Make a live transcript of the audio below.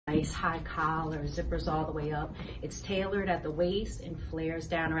Nice high collar, zippers all the way up. It's tailored at the waist and flares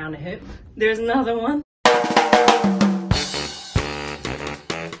down around the hip. There's another one.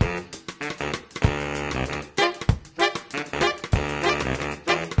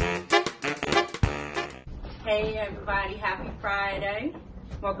 Hey everybody, happy Friday.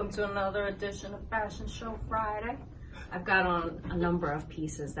 Welcome to another edition of Fashion Show Friday. I've got on a number of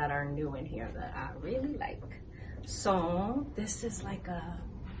pieces that are new in here that I really like. So this is like a,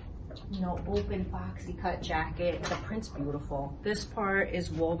 open boxy cut jacket. The print's beautiful. This part is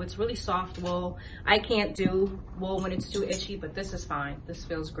wool. It's really soft wool. I can't do wool when it's too itchy, but this is fine. This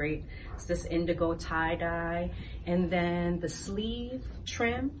feels great. It's this indigo tie-dye. And then the sleeve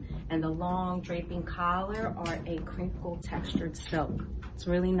trim and the long draping collar are a crinkle textured silk. It's a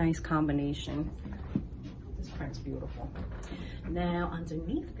really nice combination. This print's beautiful. Now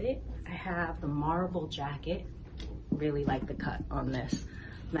underneath it, I have the marble jacket. Really like the cut on this.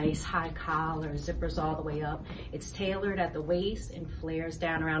 Nice high collar, zippers all the way up. It's tailored at the waist and flares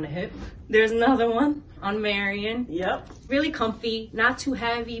down around the hip. There's another one on Marion. Yep. Really comfy, not too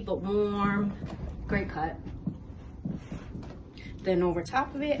heavy, but warm. Great cut. Then over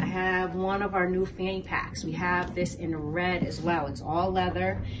top of it, I have one of our new fanny packs. We have this in red as well. It's all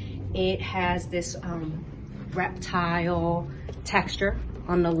leather. It has this reptile texture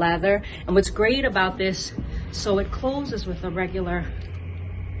on the leather. And what's great about this, so it closes with a regular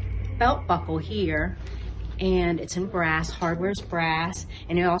belt buckle here, and it's in brass. Hardware's brass,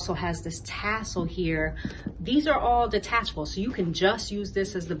 and it also has this tassel here. These are all detachable, so you can just use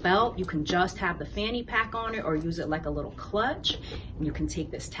this as the belt. You can just have the fanny pack on it, or use it like a little clutch. And you can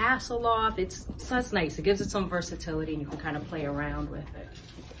take this tassel off. So that's nice. It gives it some versatility, and you can kind of play around with it.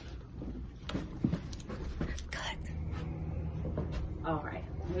 Good. All right,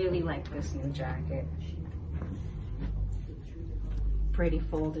 really like this new jacket. Pretty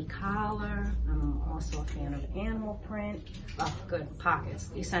folded collar. I'm also a fan of animal print. Oh, good. Pockets,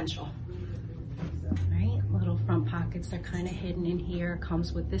 essential. Right, little front pockets are kind of hidden in here.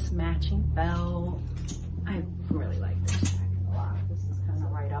 Comes with this matching belt. I really like this jacket a lot. This is kind of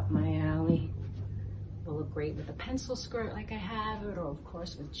right up my alley. Will look great with a pencil skirt like I have it, or of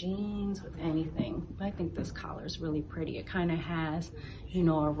course with jeans, with anything. But I think this collar is really pretty. It kind of has,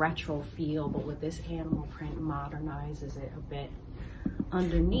 a retro feel, but with this animal print modernizes it a bit.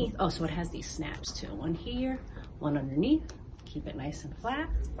 Underneath, so it has these snaps too. One here, one underneath. Keep it nice and flat.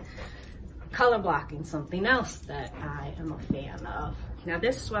 Color blocking, something else that I am a fan of. Now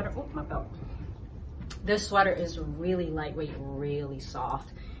this sweater, my belt. This sweater is really lightweight, really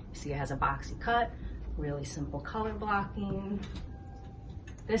soft. You see it has a boxy cut, really simple color blocking.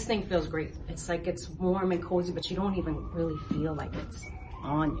 This thing feels great. It's like it's warm and cozy, but you don't even really feel like it's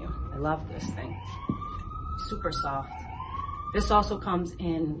on you. I love this thing. Super soft. This also comes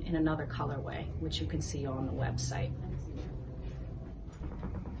in another colorway, which you can see on the website.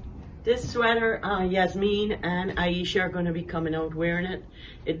 This sweater, Yasmin and Aisha are going to be coming out wearing it.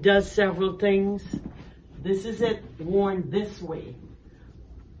 It does several things. This is it worn this way.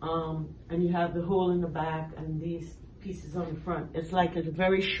 And you have the hole in the back and these pieces on the front. It's like a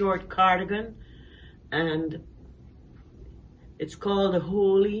very short cardigan, and it's called the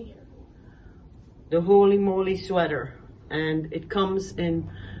Holy Moly sweater. And it comes in,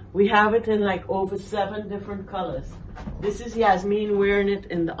 we have it in like over 7 different colors. This is Yasmin wearing it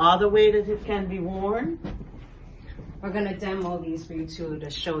in the other way that it can be worn. We're gonna demo these for you too, to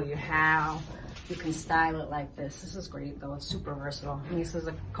show you how you can style it like this. This is great though, it's super versatile. And this is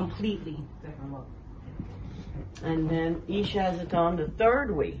a completely different look. And then Isha has it on the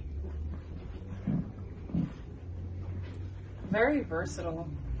third way. Very versatile,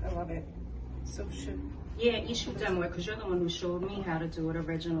 I love it. So yeah, you should demo it because you're the one who showed me how to do it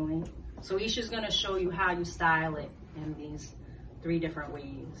originally. So Isha's going to show you how you style it in these 3 different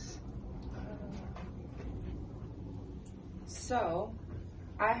ways. So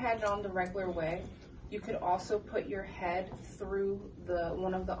I had it on the regular way. You could also put your head through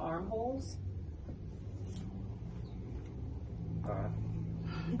one of the armholes.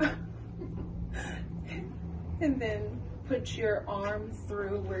 And then put your arm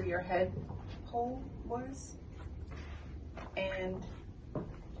through where your head hole was, and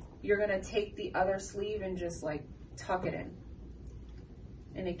you're gonna take the other sleeve and just like tuck it in,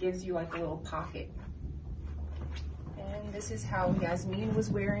 and it gives you like a little pocket. And this is how Yasmin was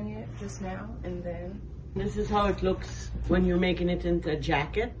wearing it just now. And then this is how it looks when you're making it into a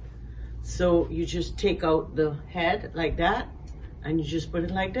jacket. So you just take out the head like that, and you just put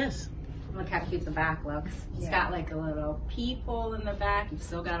it like this. Look how cute the back looks. It's got like a little peephole in the back. You've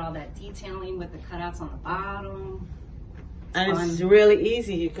still got all that detailing with the cutouts on the bottom. And fun. it's really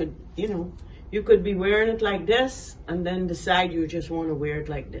easy. You could, you could be wearing it like this and then decide you just want to wear it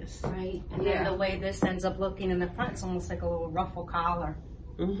like this. Right, and Yeah. then the way this ends up looking in the front, it's almost like a little ruffle collar.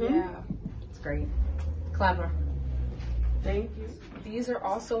 Mm-hmm. Yeah. It's great. Clever. Thank you. These are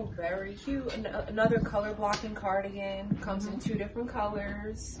also very cute. Another color blocking cardigan. Comes in 2 different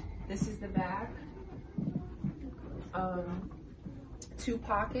colors. This is the back. 2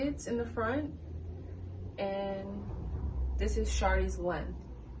 pockets in the front. And this is Shardy's length.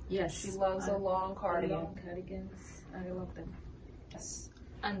 Yes. She loves a long cardigan. Long cardigans. I love them. Yes.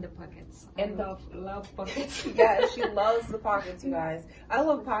 And the pockets. And love pockets. Yeah, she loves the pockets, you guys. I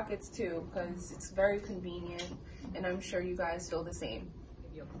love pockets too because it's very convenient, and I'm sure you guys feel the same.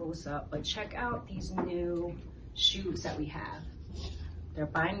 Give you a close up, but check out these new shoes that we have. They're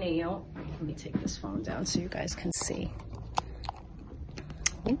by Nail. Let me take this phone down so you guys can see.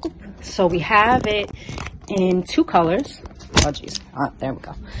 So we have it in 2 colors. Oh geez, there we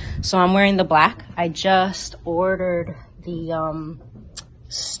go. So I'm wearing the black. I just ordered the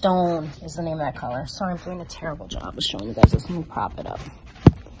Stone is the name of that color. Sorry, I'm doing a terrible job of showing you guys this. Let me prop it up.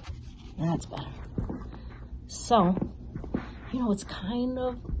 That's better. So, it's kind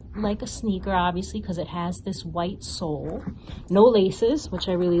of like a sneaker, obviously, because it has this white sole. No laces, which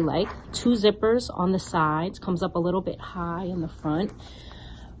I really like. 2 zippers on the sides. Comes up a little bit high in the front.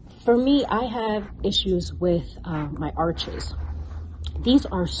 For me, I have issues with my arches. These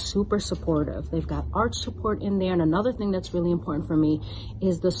are super supportive. They've got arch support in there. And another thing that's really important for me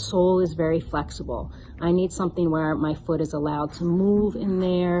is the sole is very flexible. I need something where my foot is allowed to move in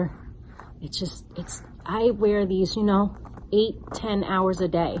there. I wear these, 8-10 hours a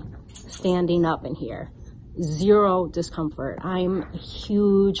day standing up in here. 0 discomfort. I'm a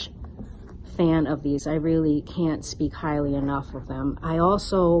huge fan of these. I really can't speak highly enough of them. I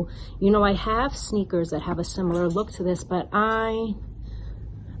also, I have sneakers that have a similar look to this, but I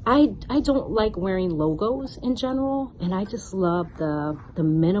don't like wearing logos in general, and I just love the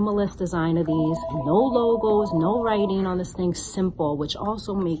minimalist design of these. No logos, no writing on this thing, simple, which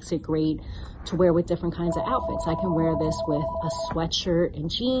also makes it great to wear with different kinds of outfits. I can wear this with a sweatshirt and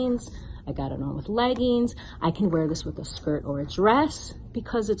jeans. I got it on with leggings. I can wear this with a skirt or a dress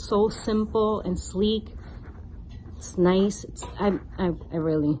because it's so simple and sleek. It's nice. I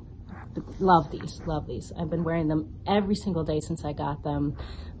really love these. I've been wearing them every single day since I got them.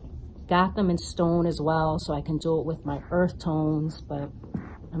 Got them in stone as well, so I can do it with my earth tones, but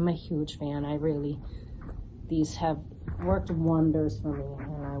I'm a huge fan. These have worked wonders for me,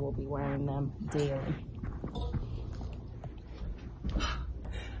 and I will be wearing them daily.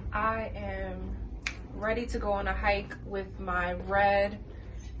 I am ready to go on a hike with my red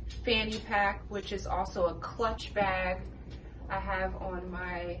fanny pack, which is also a clutch bag. I have on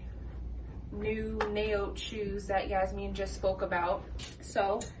my new Naote shoes that Yasmin just spoke about.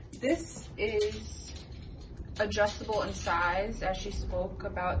 So this is adjustable in size, as she spoke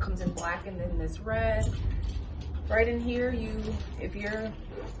about. It comes in black and then this red. Right in here, if you're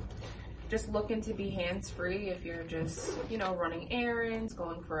just looking to be hands-free, if you're just, running errands,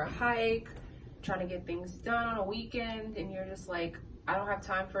 going for a hike, trying to get things done on a weekend, and you're just like, I don't have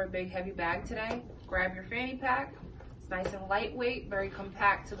time for a big heavy bag today, grab your fanny pack. It's nice and lightweight, very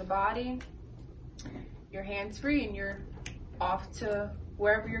compact to the body. You're hands-free and you're off to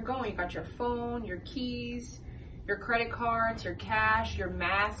wherever you're going. You got your phone, your keys, your credit cards, your cash, your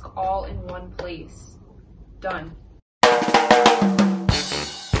mask, all in one place. Done.